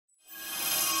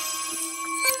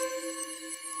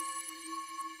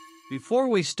Before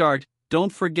we start,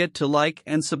 don't forget to like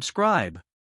and subscribe.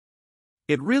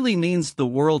 It really means the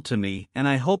world to me, and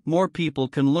I hope more people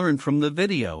can learn from the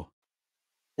video.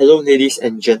 Hello ladies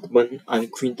and gentlemen, I'm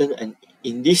Quinton, and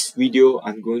in this video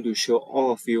I'm going to show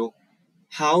all of you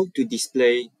how to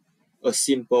display a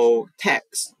simple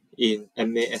text in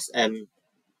MASM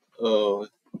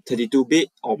 32-bit,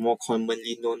 or more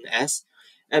commonly known as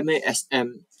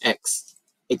MASM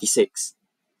x86.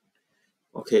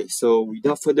 Okay, so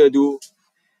without further ado,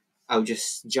 I'll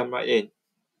just jump right in.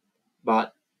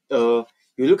 But you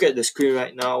look at the screen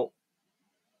right now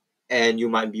and you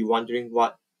might be wondering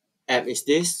what app is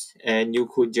this, and you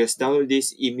could just download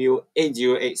this email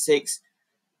 8086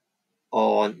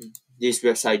 on this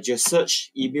website. Just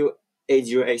search email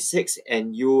 8086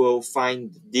 and you will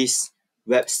find this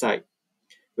website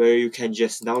where you can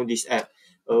just download this app.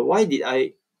 Why did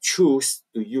I choose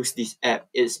to use this app?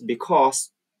 It's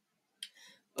because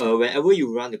whenever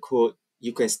you run the code,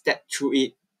 you can step through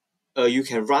it. You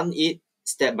can run it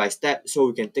step by step, so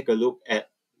we can take a look at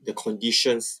the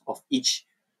conditions of each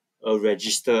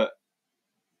register,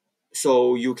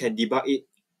 so you can debug it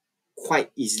quite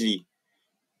easily.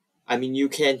 I mean, you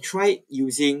can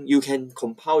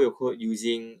compile your code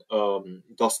using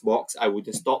DOSBox. I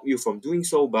wouldn't stop you from doing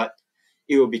so, but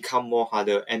it will become more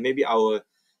harder, and maybe I'll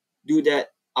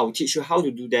teach you how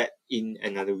to do that in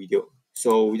another video.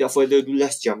 So without further ado,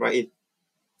 let's jump right in.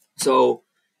 So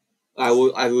I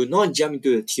will not jump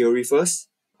into the theory first.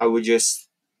 I will just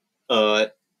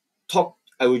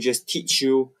teach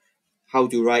you how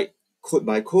to write code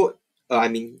by code.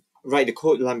 Write the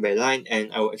code line by line,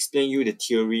 and I will explain you the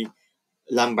theory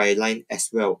line by line as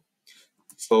well.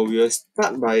 So we will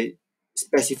start by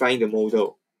specifying the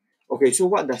model. Okay, so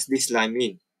what does this line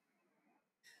mean?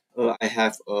 I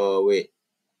have wait.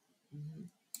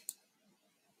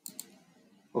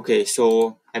 Okay,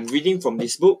 so I'm reading from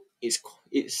this book.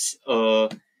 It's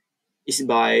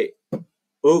by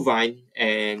Irvine,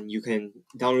 and you can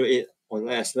download it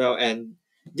online as well. And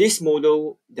this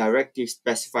model directive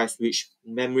specifies which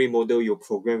memory model your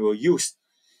program will use.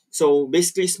 So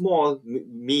basically, small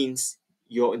means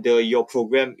your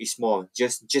program is small.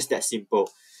 Just that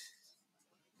simple.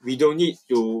 We don't need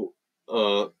to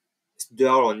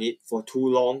dwell on it for too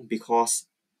long, because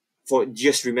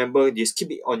just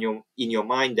keep it in your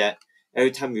mind that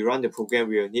every time we run the program,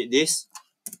 we will need this.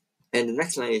 And the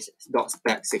next line is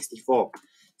 .spec 64.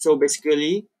 So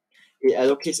basically, it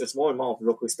allocates a small amount of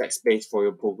local stack space for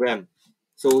your program.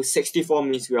 So 64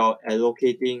 means we are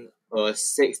allocating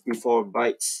 64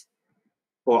 bytes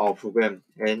for our program.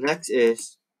 And next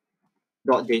is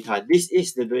 .data. This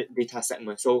is the data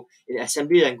segment. So in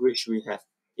assembly language,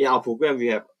 in our program we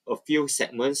have a few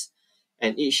segments,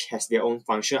 and each has their own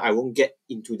function. I won't get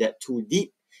into that too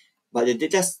deep, but the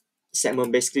data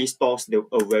segment basically stores the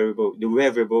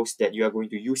variables that you are going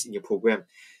to use in your program.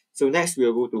 So next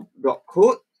we'll go to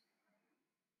 .code,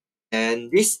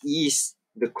 and this is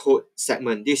the code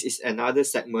segment. This is another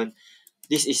segment.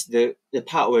 This is the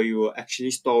part where you will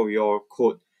actually store your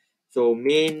code. So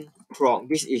main prog,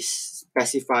 this is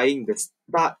specifying the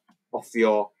start of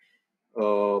your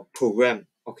program.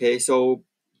 Okay, so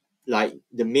like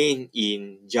the main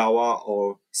in Java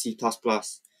or C++,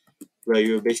 where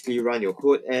you basically run your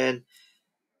code. And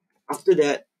after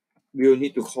that, we will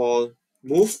need to call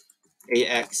move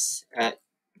ax at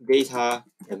data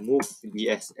and move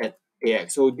ds at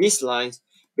ax. So these lines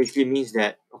basically means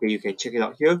that, okay, you can check it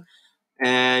out here.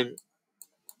 And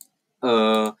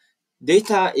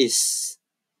data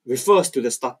refers to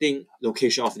the starting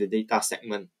location of the data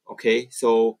segment. Okay,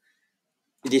 so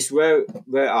it is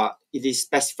it is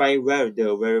specifying where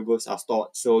the variables are stored.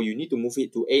 So you need to move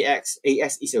it to ax.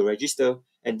 Ax is a register,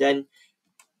 and then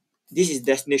this is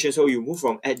destination. So you move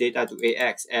from add data to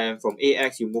ax, and from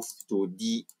ax you move to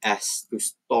ds to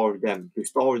store them, to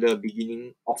store the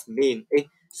beginning of main.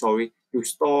 To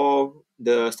store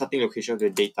the starting location of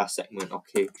the data segment.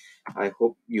 Okay, I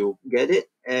hope you get it.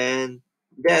 And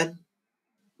then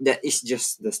that is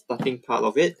just the starting part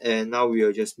of it. And now we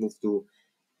will just move to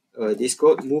this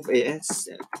code, move as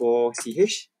for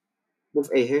ch, move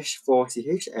ah for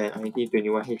ch, and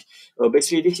int21h.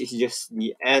 Basically, this is just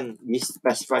the end. This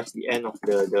specifies the end of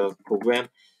the program.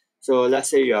 So let's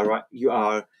say you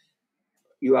are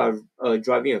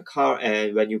driving a car,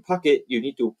 and when you park it, you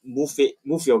need to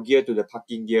move your gear to the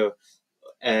parking gear,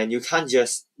 and you can't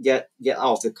just get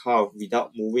out of the car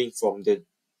without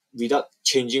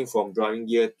changing from driving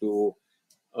gear to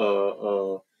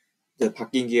the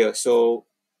parking gear. So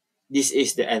this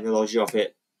is the analogy of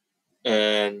it.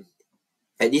 And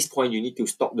at this point, you need to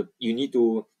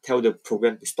tell the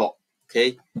program to stop.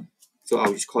 Okay, So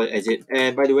I'll just call it exit.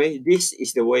 And by the way, this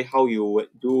is the way how you would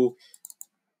do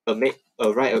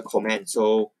write a command.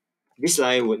 So this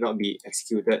line would not be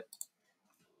executed.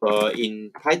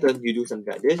 In Python, you do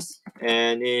something like this,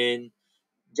 and in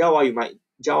Java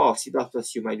or C++,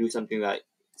 you might do something like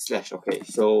slash. Okay,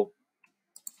 so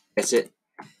that's it.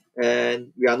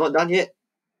 And we are not done yet.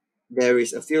 There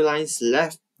is a few lines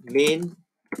left. Main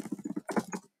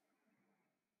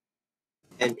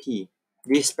NP.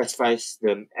 This specifies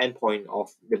the endpoint of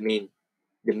the main.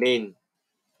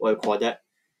 What do you call that?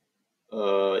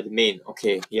 The main.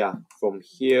 Okay, yeah, from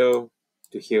here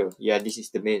to here. Yeah, this is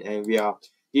the main, and we are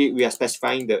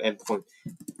specifying the endpoint,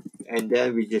 and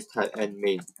then we just type end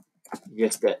main.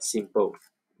 Just that simple.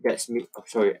 That's me. Oh,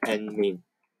 sorry, end main.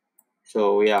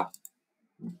 So yeah,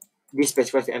 this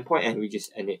specifies the endpoint, and we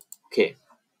just end it. Okay.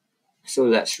 So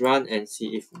let's run and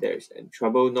see if there's any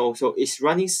trouble. No, so it's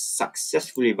running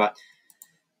successfully, but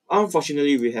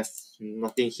unfortunately we have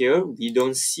nothing here. We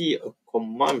don't see a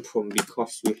command prompt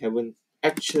because we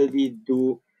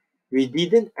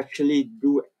didn't actually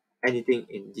do anything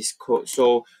in this code.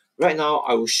 So right now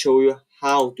I will show you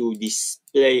how to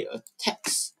display a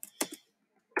text.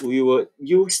 We will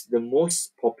use the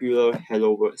most popular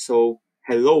hello world. So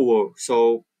hello world.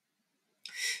 So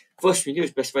first we need to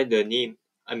specify the name.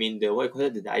 I mean the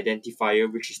identifier,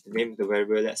 which is the name of the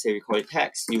variable. Let's say we call it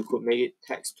text. You could make it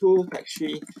text2,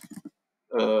 text3,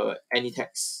 any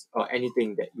text or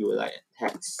anything that you would like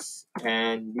text.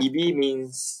 And db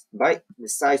means byte. The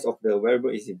size of the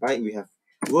variable is in byte. We have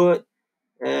word,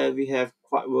 we have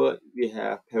quad word, we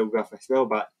have paragraph as well,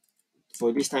 but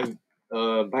for this time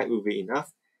byte will be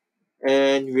enough.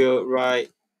 And we'll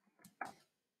write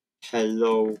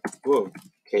hello world.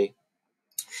 Okay,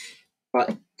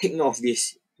 but take note of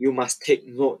this. You must take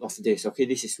note of this. Okay,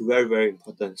 this is very, very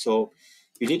important. So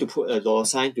you need to put a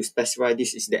 $sign to specify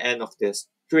this is the end of the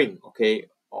string. Okay,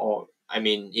 or I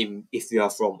mean, if you are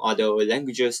from other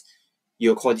languages,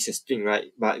 you'll call this a string,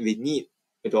 right? But we need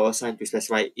a $sign to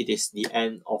specify it is the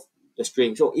end of the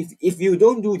string. So if you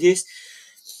don't do this,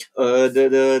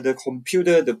 the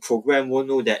computer, the program won't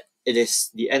know that it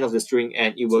is the end of the string,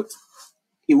 and it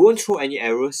won't throw any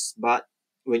errors. But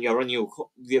when you are running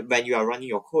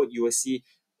your code, you will see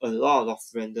a lot of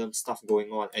random stuff going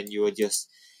on, and you will just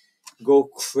go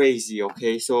crazy.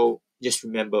 Okay, so just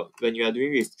remember, when you are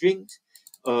doing with strings,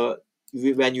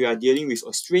 when you are dealing with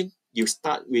a string, you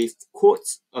start with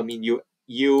quotes. I mean, you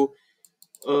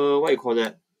what you call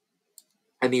that?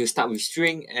 I mean, you start with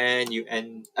string and you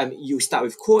end. I mean, you start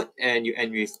with quote and you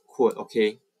end with quote.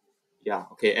 Okay, yeah,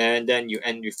 okay, and then you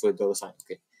end with a $sign.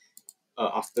 Okay,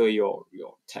 after your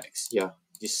text. Yeah,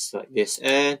 just like this.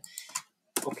 And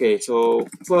okay, so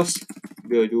first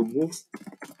we'll do move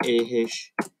let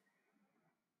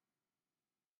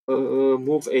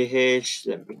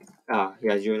me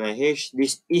 09h.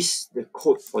 This is the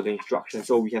code for the instruction.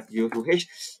 So we have 02h,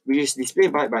 which is display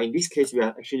byte, but in this case we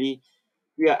are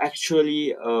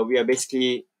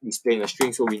basically displaying a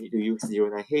string, so we need to use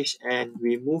 09h, and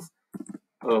we move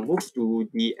to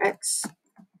the x,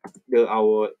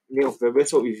 our name of variable.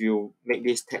 So if you make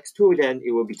this text2, then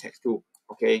it will be text2.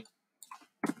 Okay,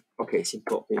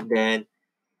 simple. Okay, then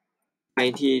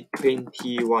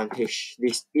 9021h,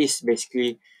 this is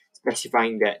basically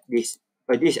specifying that this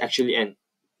is actually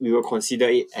we will consider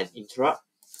it an interrupt.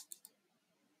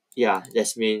 Yeah,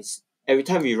 that means every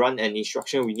time we run an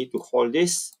instruction, we need to call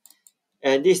this,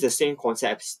 and this is the same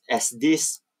concept as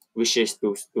this, which is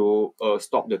to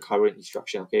stop the current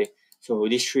instruction. Okay, so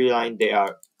these three lines, they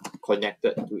are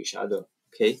connected to each other.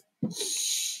 Okay,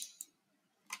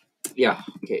 yeah,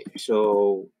 okay,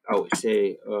 so I would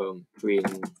say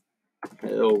print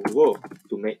hello world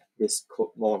to make this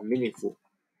code more meaningful.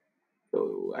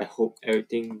 So I hope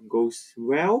everything goes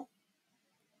well.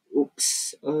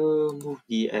 Oops, move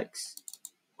dx.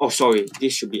 Oh, sorry,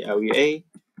 this should be LEA.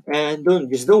 And don't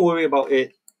worry about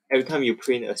it. Every time you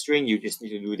print a string, you just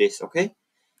need to do this. Okay,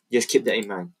 just keep that in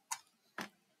mind.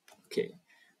 Okay,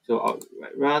 so I'll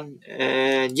run,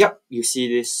 and yep, you see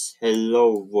this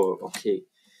hello world. Okay,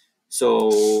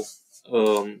 so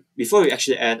before we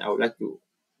actually end, I would like to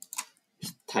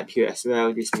type here as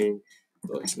well. This means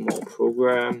a small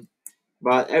program.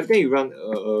 But every time you run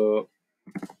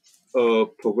a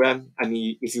program, I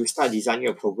mean, if you start designing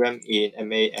a program in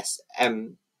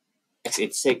MASM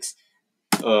x86,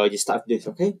 you start this.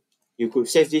 Okay, you could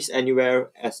save this anywhere.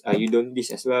 As you don't need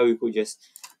this as well, you could just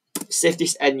save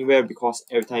this anywhere, because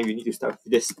every time you need to start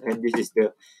with this, and this is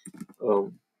the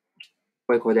what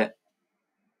do you call that?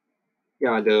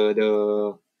 Yeah,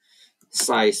 the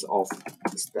size of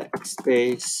stack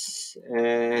space.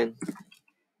 And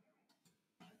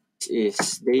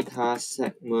is data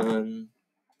segment,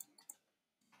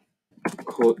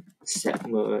 code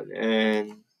segment,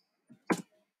 and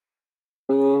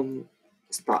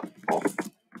start of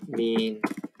main,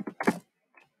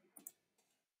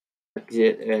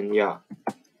 exit, and yeah,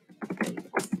 end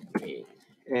of main,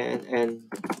 and end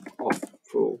of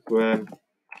program,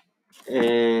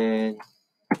 and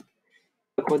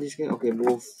call this game. Okay,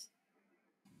 move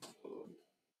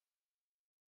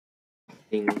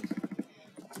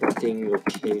starting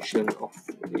location of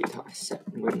data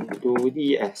segment to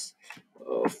DS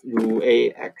to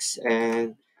AX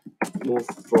and move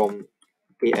from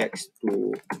AX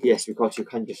to DS because you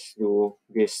can't just do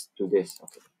this to this.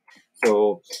 Okay.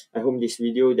 So I hope this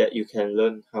video that you can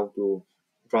learn how to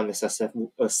run a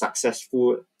simple but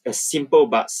successful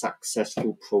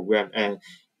program, and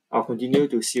I'll continue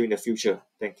to see you in the future.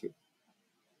 Thank you.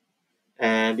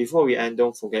 And before we end,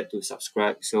 don't forget to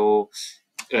subscribe. So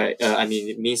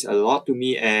it means a lot to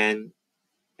me, and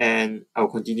I'll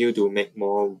continue to make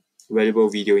more valuable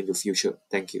video in the future.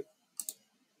 Thank you.